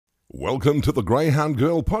Welcome to the Greyhound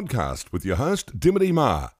Girl podcast with your host, Dimity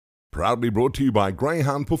Ma. Proudly brought to you by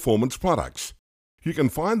Greyhound Performance Products. You can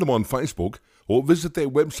find them on Facebook or visit their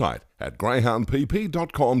website at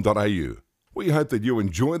greyhoundpp.com.au. We hope that you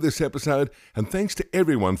enjoy this episode, and thanks to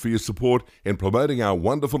everyone for your support in promoting our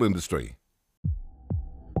wonderful industry.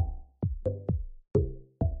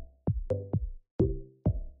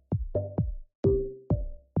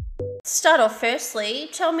 Start off firstly,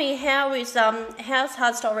 tell me how's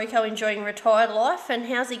Hardstyle Rico enjoying retired life, and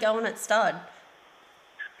how's he going at stud?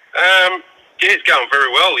 Yeah, he's going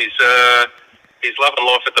very well. He's loving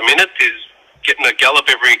life at the minute. He's getting a gallop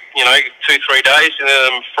every 2-3 days.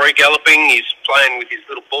 Free galloping. He's playing with his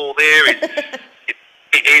little ball there.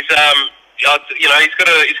 He's got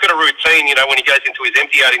a routine. When he goes into his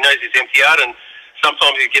empty yard, he knows his empty yard, and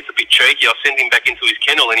sometimes he gets a bit cheeky. I'll send him back into his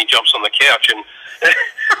kennel, and he jumps on the couch, and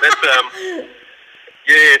that's So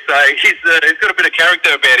he's got a bit of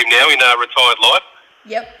character about him now in retired life.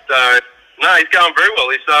 Yep. So no, he's going very well.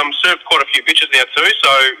 He's served quite a few bitches now too.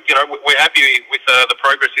 So we're happy with the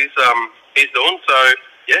progress he's doing. So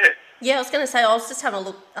yeah. Yeah, I was going to say, I was just having a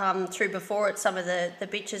look through before at some of the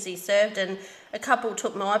bitches he served, and a couple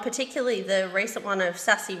took my eye, particularly the recent one of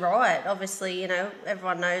Sassy Riot. Obviously,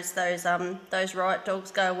 everyone knows those Riot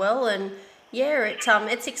dogs go well, and yeah,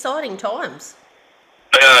 it's exciting times.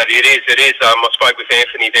 It is. I spoke with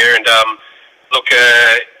Anthony there, and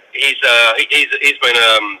he's been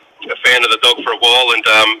a fan of the dog for a while, and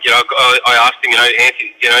I asked him,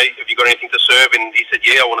 Anthony, have you got anything to serve? And he said,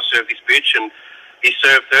 yeah, I want to serve this bitch, and he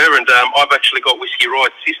served her, and I've actually got Whiskey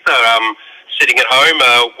Riot's sister sitting at home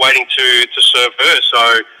waiting to serve her.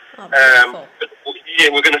 So yeah,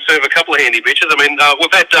 we're going to serve a couple of handy bitches. I mean,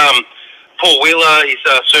 we've had Paul Wheeler. He's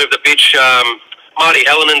served a bitch. Marty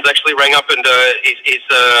Hellinen's actually rang up and is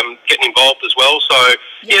getting involved as well. So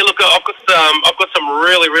yeah, look, I've got some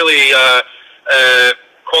really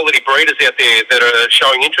quality breeders out there that are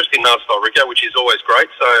showing interest in Hardstyle Rico, which is always great.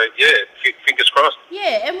 So yeah, fingers crossed.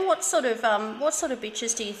 Yeah, and what sort of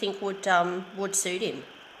bitches do you think would suit him?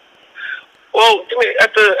 Well,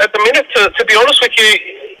 at the minute, to be honest with you,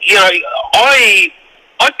 I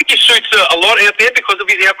think he suits a lot out there because of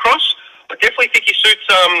his outcross. I definitely think he suits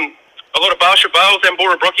a lot of Barsha Bales and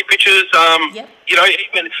Bora Brocky bitches. Yep.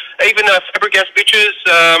 Even Fabregas bitches.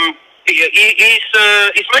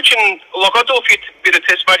 He's matching, like I do a bit of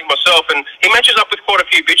test mating myself, and he matches up with quite a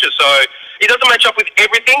few bitches. So he doesn't match up with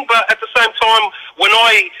everything, but at the same time, when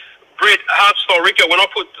I bred Hardstyle Rico, when I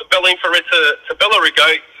put Bella Infrared to Bella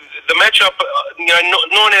Rico, the matchup, 9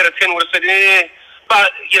 out of 10 would have said, yeah,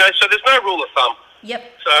 but so there's no rule of thumb.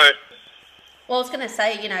 Yep. So. Well, I was going to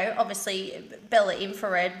say, obviously Bella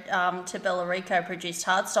Infrared to Bella Rico produced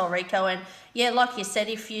Hardstyle Rico, and yeah, like you said,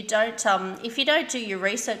 if you don't do your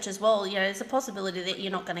research as well, there's a possibility that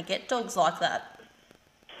you're not going to get dogs like that.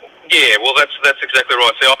 Yeah, well, that's exactly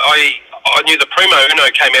right. So I knew the Primo Uno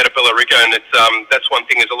came out of Bella Rico, and that's one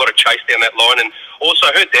thing. There's a lot of chase down that line, and also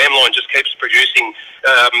her dam line just keeps producing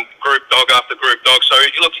group dog after group dog. So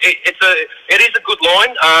look, it is a good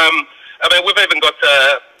line. I mean, we've even got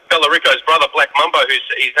Bella Rico's brother, Black Mumbo,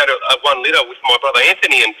 he's had a one litter with my brother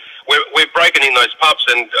Anthony, and we're breaking in those pups,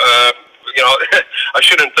 and I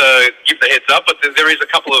shouldn't give the heads up, but there is a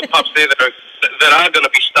couple of pups there that are going to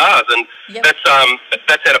be stars, and yep. that's out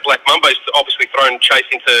of Black Mumbo's obviously thrown chase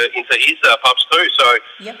into his pups too. So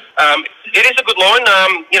yep. It is a good line,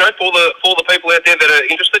 for the people out there that are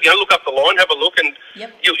interested. Look up the line, have a look, and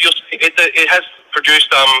yep. you'll see it has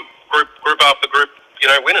produced group after group,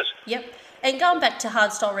 winners. Yep. And going back to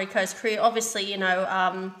Hardstyle Rico's career, obviously,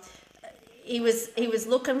 he was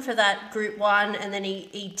looking for that Group 1, and then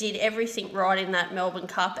he did everything right in that Melbourne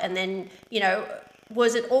Cup. And then,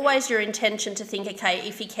 was it always your intention to think, okay,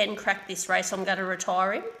 if he can crack this race, I'm going to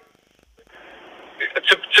retire him?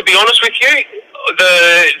 To be honest with you,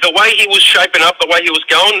 the way he was shaping up, the way he was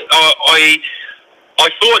going, I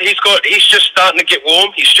thought he's just starting to get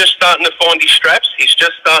warm. He's just starting to find his straps. He's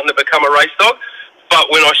just starting to become a race dog. But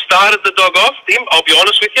when I started the dog off, Tim, I'll be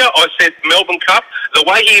honest with you, I said Melbourne Cup, the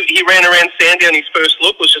way he ran around Sandown his first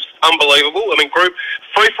look was just unbelievable. I mean,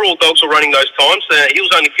 free-for-all dogs were running those times. He was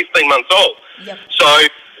only 15 months old. Yep. So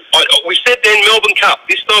we said then Melbourne Cup.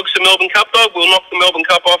 This dog's a Melbourne Cup dog. We'll knock the Melbourne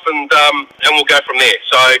Cup off and we'll go from there.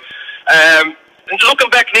 So looking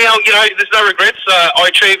back now, there's no regrets. I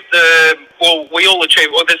achieved, we all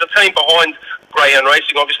achieved, there's a team behind Greyhound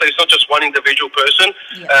Racing. Obviously, it's not just one individual person.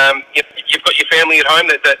 Yeah. You've got your family at home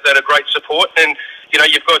that are great support, and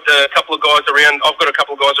you've got a couple of guys around. I've got a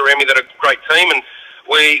couple of guys around me that are a great team, and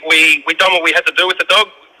we done what we had to do with the dog,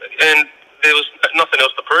 and there was nothing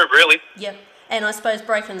else to prove, really. Yep. And I suppose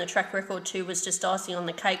breaking the track record too was just icing on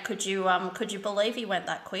the cake. Could you believe he went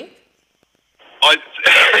that quick? I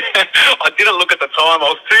I didn't look at the time. I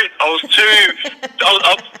was too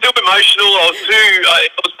emotional. I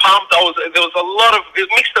was pumped. There was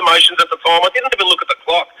mixed emotions at the time. I didn't even look at the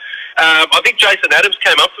clock. I think Jason Adams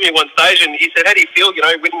came up to me one stage and he said, "How do you feel,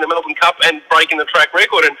 winning the Melbourne Cup and breaking the track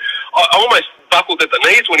record?" And I almost buckled at the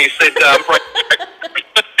knees when he said, break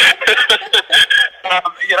the track record.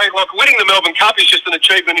 Like winning the Melbourne Cup is just an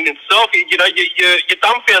achievement in itself. You're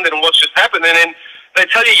dumbfounded on what's just happened, and then they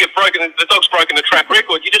tell you the dog's broken the track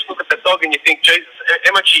record. You just look at that dog and you think, Jesus,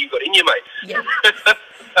 how much you got in you, mate? Yeah.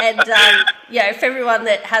 And, for everyone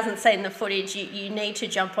that hasn't seen the footage, you need to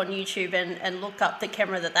jump on YouTube and look up the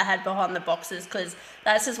camera that they had behind the boxes, because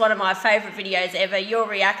that's just one of my favourite videos ever. Your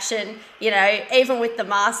reaction, even with the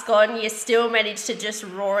mask on, you still managed to just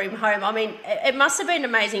roar him home. I mean, it must have been an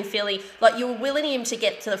amazing feeling. Like, you were willing him to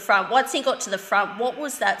get to the front. Once he got to the front, what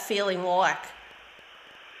was that feeling like?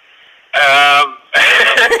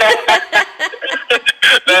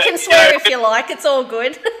 You can swear if you like, it's all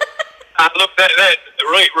good. Look,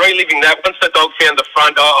 reliving that, once the dog found the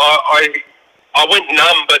front, I went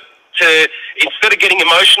numb, but instead of getting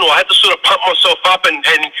emotional, I had to sort of pump myself up and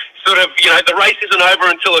sort of, the race isn't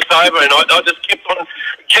over until it's over, and I just kept on,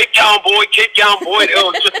 keep going, boy, keep going, boy. It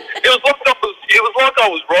was like I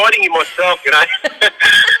was riding him myself,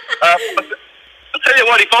 I'll tell you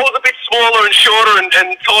what, if I was a bit smaller and shorter and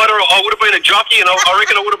tighter, I would have been a jockey, and I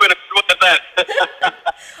reckon I would have been a good at that.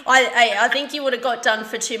 I think you would have got done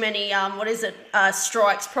for too many,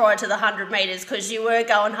 strikes prior to the 100 metres, because you were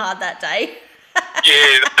going hard that day.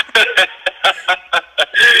 Yeah.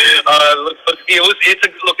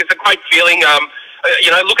 It's a great feeling.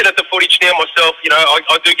 Looking at the footage now myself,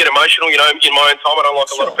 I do get emotional, in my own time. I don't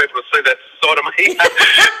like a lot of people to see that side of me.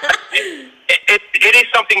 It is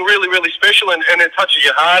something really, really special, and it touches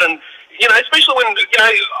your heart. And, especially when,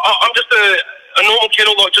 I'm just a normal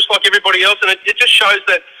kennel, just like everybody else. And it just shows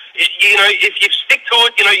that, if you stick to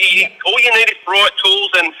it, all you need is the right tools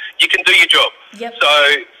and you can do your job. Yep. So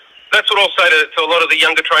that's what I'll say to a lot of the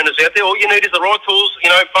younger trainers out there. All you need is the right tools,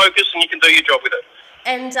 focus, and you can do your job with it.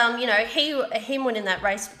 And, him winning that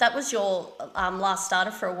race, that was your last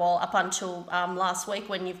starter for a while, up until last week,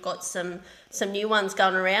 when you've got some new ones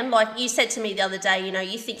going around. Like you said to me the other day,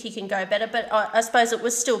 you think he can go better, but I suppose it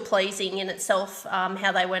was still pleasing in itself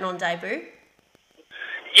how they went on debut.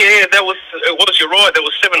 Yeah, it was, you're right. There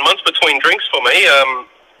was 7 months between drinks for me.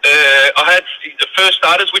 I had the first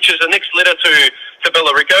starters, which is the next letter to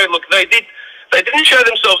Bella Rico. Look, they didn't show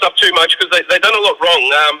themselves up too much because they done a lot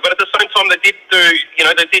wrong. But at the same time, they did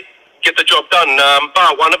get the job done.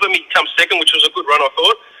 Bar one of them, he comes second, which was a good run, I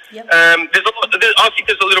thought. Yep. I think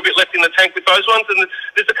there's a little bit left in the tank with those ones, and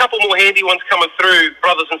there's a couple more handy ones coming through,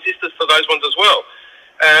 brothers and sisters for those ones as well.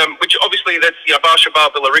 Which obviously that's Bar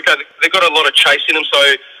Shabar, Bella Rico. They've got a lot of chase in them,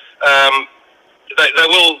 so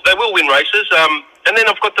they will win races. And then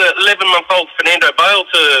I've got the 11-month-old Fernando Bale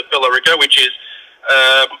to Bella Rico, which is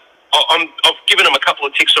I've given them a couple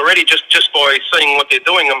of ticks already just by seeing what they're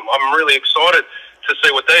doing. I'm really excited to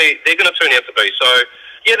see what they're going to turn out to be. So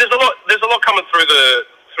yeah, there's a lot coming through the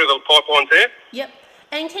pipelines there. Yep.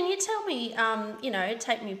 And can you tell me,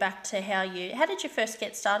 take me back to how did you first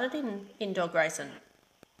get started in dog racing?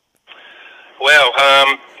 Well,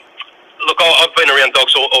 look, I've been around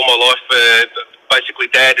dogs all my life. Basically,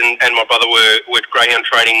 Dad and my brother were greyhound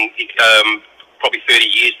training probably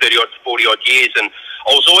 40 odd years, and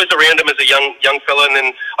I was always around them as a young fella. And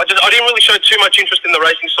then I didn't really show too much interest in the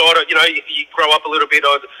racing side. You grow up a little bit.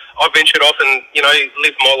 I ventured off and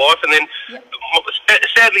lived my life. And then, yep.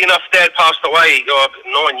 Sadly enough, Dad passed away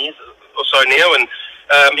 9 years or so now, and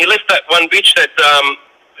he left that one bitch that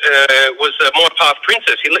was My Path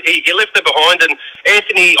Princess. He left her behind, and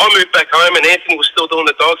Anthony. I moved back home, and Anthony was still doing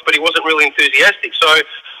the dogs, but he wasn't really enthusiastic. So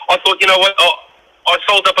I thought, you know what? I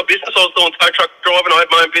sold up a business. I was doing tow truck driving. I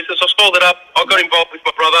had my own business. I sold it up. I got involved with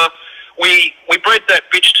my brother. We bred that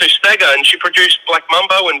bitch to Stagger, and she produced Black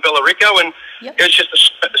Mumbo and Bella Rico, and yep. It was just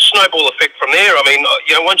a snowball effect from there. I mean,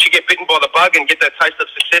 once you get bitten by the bug and get that taste of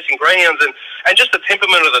success in greyhounds, and just the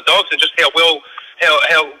temperament of the dogs, and just how well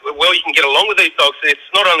you can get along with these dogs. It's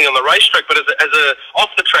not only on the racetrack, but as a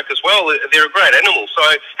off the track as well. They're a great animal. So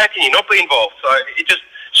how can you not be involved? So it just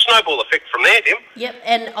snowball effect from there, Tim. Yep,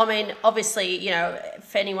 and I mean, obviously,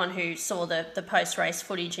 for anyone who saw the post-race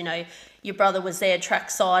footage, your brother was there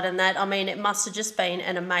trackside and that. I mean, it must have just been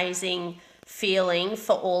an amazing feeling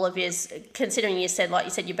for all of you, considering like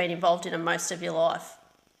you said, you've been involved in it most of your life.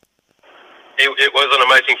 It was an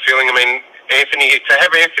amazing feeling. I mean, Anthony, to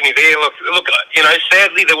have Anthony there, look, you know,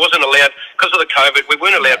 sadly there wasn't allowed, because of the COVID, we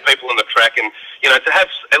weren't allowed people on the track, and, you know, to have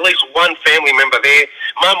at least one family member there.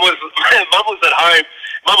 Mum was at home.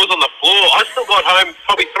 Mum was on the floor. I still got home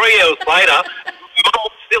probably 3 hours later. Mum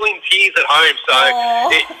was still in tears at home, so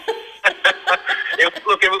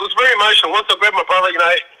look, it was very emotional. Once I grabbed my brother, you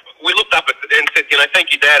know, we looked up and said, you know,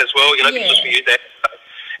 thank you, Dad, as well. You know, this was for you, Dad.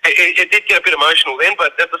 It did get a bit emotional then,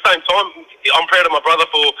 but at the same time, I'm proud of my brother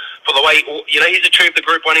for the way, you know, he's achieved the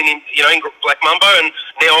Group 1 in Black Mumbo, and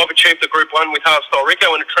now I've achieved the Group 1 with Hardstyle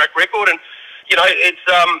Rico and a track record, and, you know, it's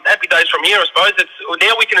happy days from here, I suppose.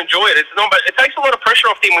 Now we can enjoy it. It takes a lot of pressure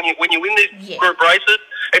off him when you win these group races.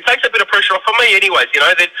 It takes a bit of pressure off for me anyways, you know,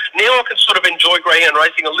 that now I can sort of enjoy greyhound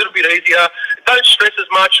racing a little bit easier. Don't stress as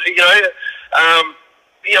much, you know.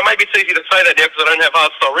 You know, maybe it's easy to say that now because I don't have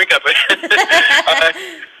Hardstyle Rico, but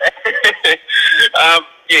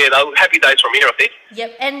happy days from here, I think.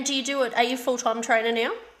 Yep. And do you do it? Are you full-time trainer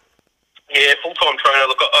now? Yeah, full-time trainer.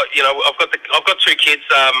 Look, you know, I've got 2 kids.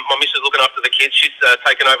 My missus is looking after the kids. She's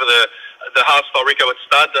taken over the Hardstyle Rico at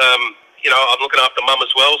stud. You know, I'm looking after mum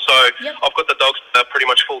as well. So I've got the dogs pretty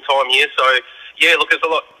much full-time here. So yeah, look, there's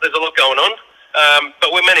a lot going on.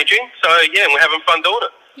 But we're managing. So yeah, and we're having fun doing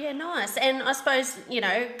it. Yeah, nice. And I suppose, you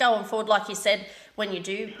know, going forward, like you said, when you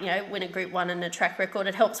do, you know, win a Group 1 and a track record,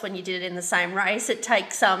 it helps when you did it in the same race. It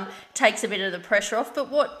takes a bit of the pressure off. But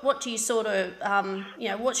what do you sort of, you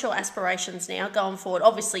know, what's your aspirations now going forward?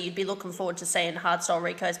 Obviously, you'd be looking forward to seeing Hardstyle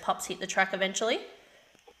Rico's pups hit the track eventually.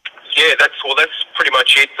 Yeah, that's pretty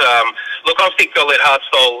much it. Look, I think I'll let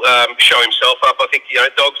Hardstyle show himself up. I think, you know,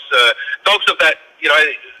 dogs of that, you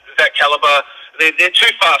know, that calibre, they're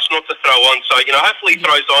too fast not to throw on. So, you know, hopefully he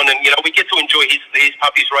throws on, and, you know, we get to enjoy his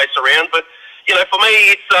puppies race around. But, you know, for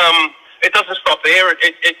me, it doesn't stop there.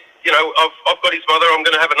 You know, I've got his mother. I'm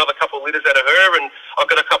going to have another couple of litters out of her, and I've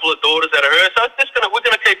got a couple of daughters out of her. So we're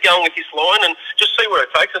going to keep going with this line and just see where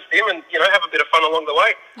it takes us, Tim, and, you know, have a bit of fun along the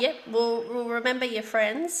way. Yep, we'll remember your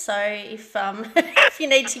friends. So if if you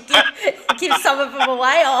need to give some of them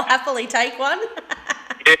away, I'll happily take one.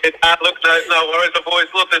 Yeah, look, no worries, boys.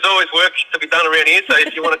 Look, there's always work to be done around here, so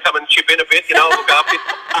if you want to come and chip in a bit, you know, I'll look after you.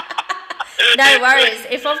 No worries.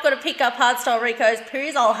 If I've got to pick up Hardstyle Rico's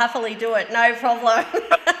poos, I'll happily do it. No problem.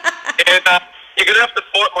 And you're going to have to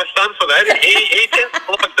fight my son for that. He tends to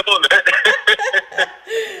like doing that.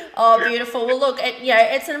 Oh, beautiful. Well, look, you know,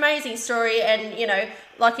 it's an amazing story, and, you know,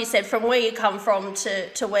 like you said, from where you come from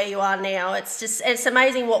to where you are now, it's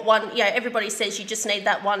amazing what one, you know, everybody says you just need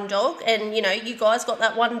that one dog, and, you know, you guys got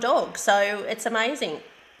that one dog, so it's amazing.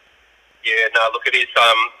 Yeah, no, look, it is,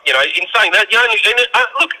 you know, in saying that, you only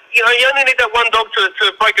need that one dog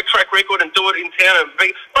to break a track record and do it in town.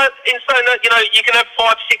 But in saying that, you know, you can have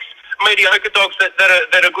 5, 6 mediocre dogs that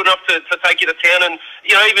are good enough to take you to town, and,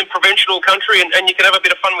 you know, even provincial country, and you can have a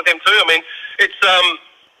bit of fun with them too. I mean, it's,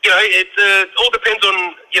 you know, it all depends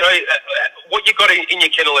on, you know, what you got in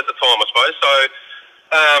your kennel at the time, I suppose. So,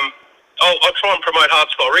 I'll try and promote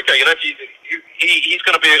Hardstyle Rico. You know, he's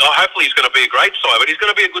going to be, hopefully he's going to be a great sire, but he's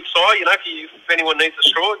going to be a good sire. You know, if anyone needs a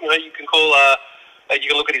straw, you know, you can call, you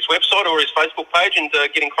can look at his website or his Facebook page and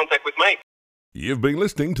get in contact with me. You've been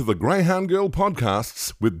listening to the Greyhound Girl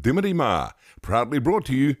podcasts with Dimity Ma, proudly brought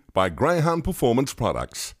to you by Greyhound Performance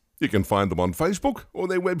Products. You can find them on Facebook or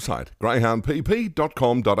their website,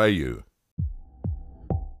 greyhoundpp.com.au.